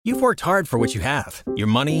You've worked hard for what you have. Your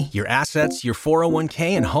money, your assets, your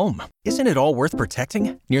 401k, and home. Isn't it all worth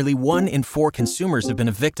protecting? Nearly 1 in 4 consumers have been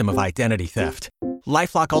a victim of identity theft.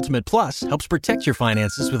 LifeLock Ultimate Plus helps protect your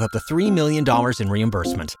finances with up to $3 million in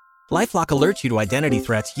reimbursement. LifeLock alerts you to identity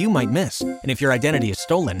threats you might miss. And if your identity is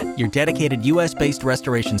stolen, your dedicated U.S.-based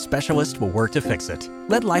restoration specialist will work to fix it.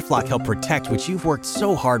 Let LifeLock help protect what you've worked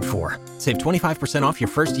so hard for. Save 25% off your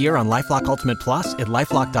first year on LifeLock Ultimate Plus at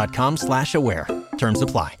LifeLock.com/aware. Terms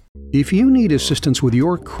apply. If you need assistance with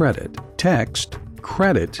your credit, text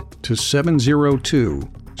CREDIT to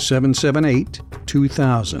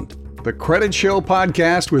 702-778-2000. The Credit Show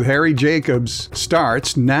podcast with Harry Jacobs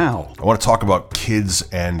starts now. I want to talk about kids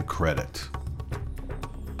and credit.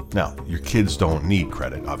 Now, your kids don't need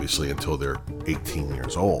credit, obviously, until they're 18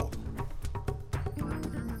 years old.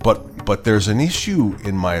 But there's an issue,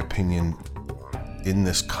 in my opinion, in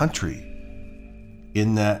this country,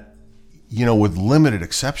 in that, you know, with limited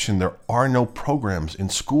exception, there are no programs in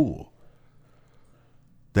school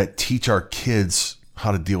that teach our kids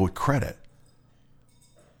how to deal with credit.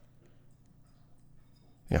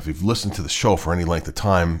 Yeah, if you've listened to the show for any length of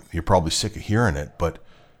time, you're probably sick of hearing it, but,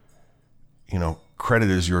 you know, credit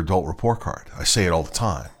is your adult report card. I say it all the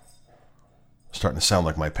time. I'm starting to sound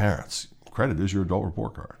like my parents. Credit is your adult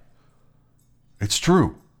report card. It's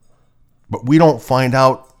true. But we don't find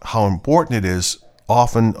out how important it is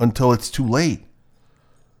often until it's too late.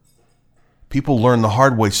 People learn the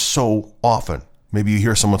hard way so often. Maybe you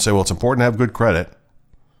hear someone say, well, it's important to have good credit.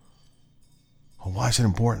 Well, why is it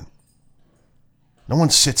important? No one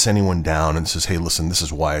sits anyone down and says, hey, listen, this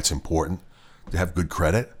is why it's important to have good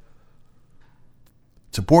credit.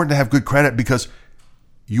 It's important to have good credit because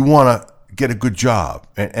you want to get a good job.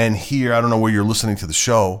 And here, I don't know where you're listening to the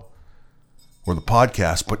show or the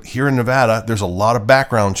podcast, but here in Nevada, there's a lot of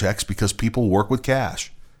background checks because people work with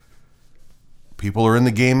cash. People are in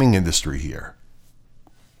the gaming industry here.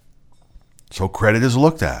 So credit is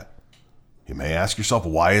looked at. You may ask yourself,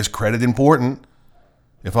 why is credit important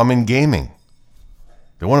if I'm in gaming?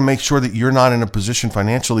 They want to make sure that you're not in a position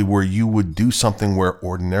financially where you would do something where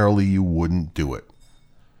ordinarily you wouldn't do it.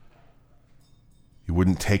 You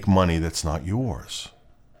wouldn't take money that's not yours.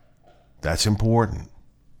 That's important.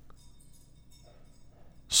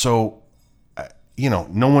 So, you know,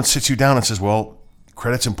 no one sits you down and says, well,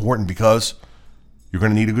 credit's important because you're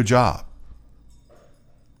going to need a good job.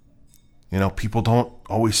 You know, people don't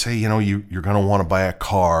always say, you know, you're going to want to buy a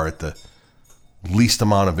car at the least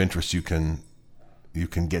amount of interest you can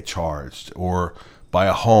get charged, or buy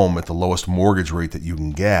a home at the lowest mortgage rate that you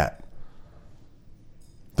can get.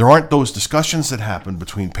 There aren't those discussions that happen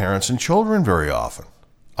between parents and children very often.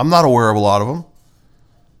 I'm not aware of a lot of them.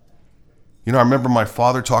 You know, I remember my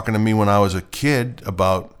father talking to me when I was a kid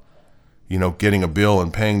about, you know, getting a bill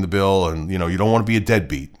and paying the bill, and, you know, you don't want to be a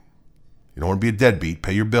deadbeat. You don't want to be a deadbeat,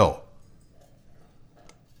 pay your bill.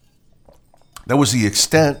 That was the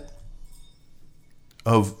extent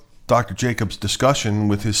of Dr. Jacobs' discussion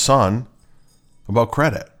with his son about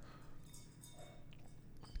credit.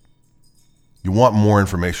 You want more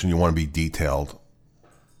information, you want to be detailed.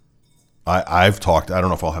 I've talked, I don't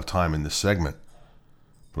know if I'll have time in this segment,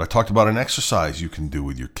 but I talked about an exercise you can do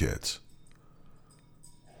with your kids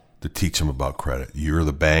to teach them about credit. You're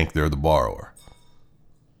the bank, they're the borrower.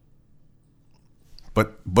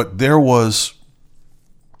 But there was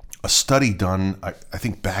a study done, I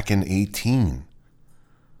think back in 2018,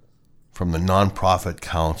 from the Nonprofit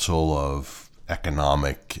Council of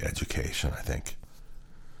Economic Education, I think.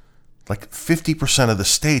 Like 50% of the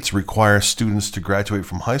states require students to graduate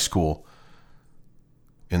from high school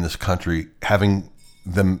in this country having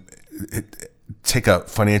them take a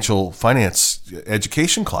finance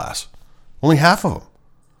education class. Only half of them.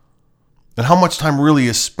 And how much time really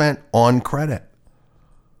is spent on credit?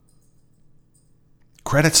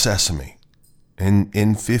 Credit Sesame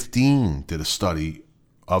in 15 did a study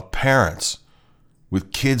of parents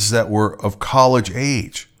with kids that were of college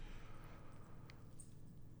age.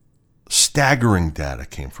 Staggering data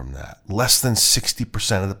came from that. Less than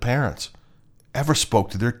 60% of the parents ever spoke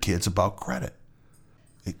to their kids about credit.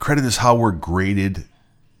 Credit is how we're graded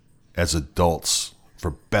as adults,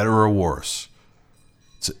 for better or worse.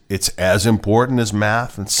 It's as important as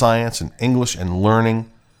math and science and English and learning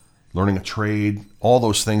a trade. All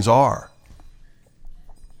those things are.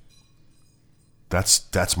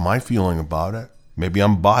 That's my feeling about it. Maybe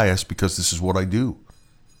I'm biased because this is what I do.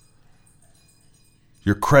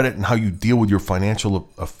 Your credit and how you deal with your financial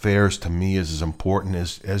affairs, to me, is as important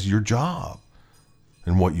as your job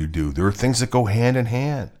and what you do. There are things that go hand in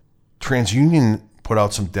hand. TransUnion put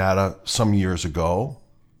out some data some years ago,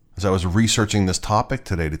 as I was researching this topic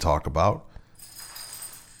today to talk about.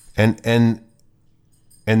 And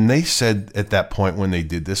they said at that point when they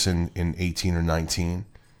did this in 18 or 19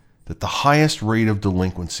 that the highest rate of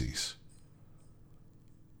delinquencies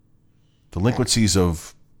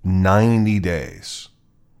of 90 days,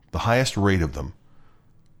 the highest rate of them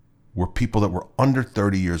were people that were under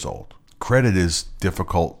 30 years old. Credit is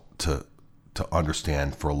difficult to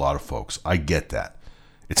understand for a lot of folks. I get that.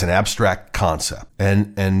 It's an abstract concept.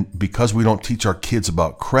 And because we don't teach our kids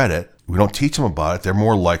about credit, we don't teach them about it, they're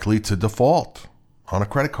more likely to default on a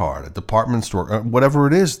credit card, a department store, whatever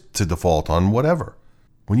it is, to default on whatever.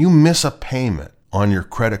 When you miss a payment on your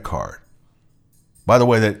credit card, by the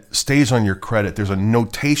way, that stays on your credit, there's a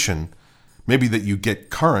notation, maybe that you get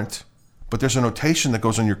current, but there's a notation that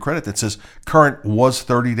goes on your credit that says current was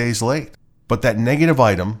 30 days late. But that negative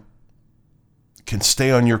item can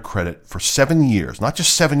stay on your credit for 7 years. Not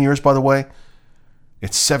just 7 years, by the way.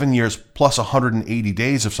 It's 7 years plus 180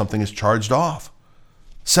 days if something is charged off.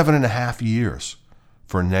 7.5 years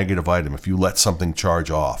for a negative item if you let something charge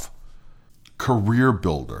off. Career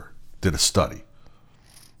Builder did a study.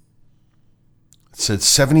 It said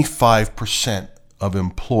 75% of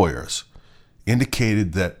employers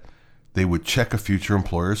indicated that they would check a future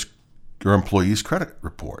employer's or employee's credit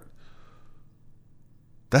report.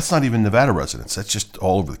 That's not even Nevada residents. That's just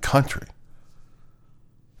all over the country.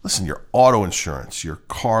 Listen, your auto insurance, your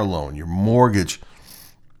car loan, your mortgage,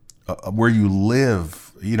 where you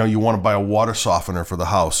live, you want to buy a water softener for the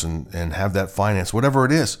house and have that financed, whatever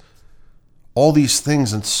it is. All these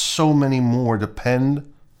things and so many more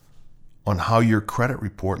depend on how your credit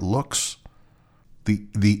report looks.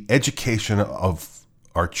 The education of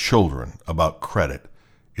our children about credit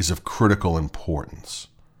is of critical importance.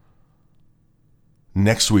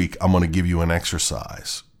 Next week, I'm going to give you an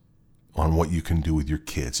exercise on what you can do with your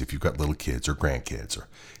kids, if you've got little kids or grandkids or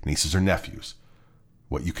nieces or nephews,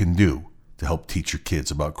 what you can do to help teach your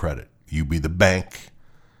kids about credit. You be the bank,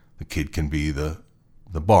 the kid can be the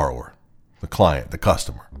borrower, the client, the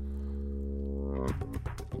customer.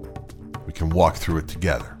 We can walk through it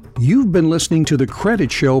together. You've been listening to the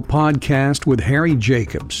Credit Show podcast with Harry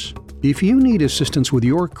Jacobs. If you need assistance with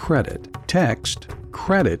your credit, text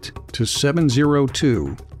CREDIT to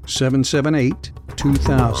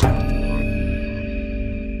 702-778-2000.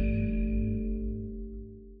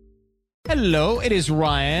 Hello, it is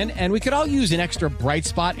Ryan, and we could all use an extra bright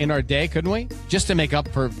spot in our day, couldn't we? Just to make up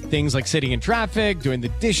for things like sitting in traffic, doing the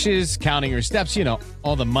dishes, counting your steps,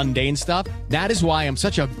 all the mundane stuff. That is why I'm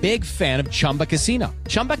such a big fan of Chumba Casino.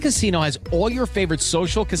 Chumba Casino has all your favorite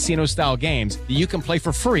social casino-style games that you can play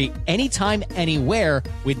for free anytime, anywhere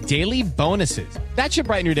with daily bonuses. That should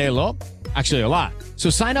brighten your day a little. Actually, a lot. So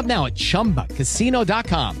sign up now at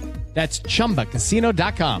ChumbaCasino.com. That's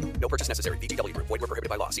ChumbaCasino.com. No purchase necessary. VGW Group. Void where prohibited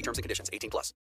by law. See terms and conditions. 18+.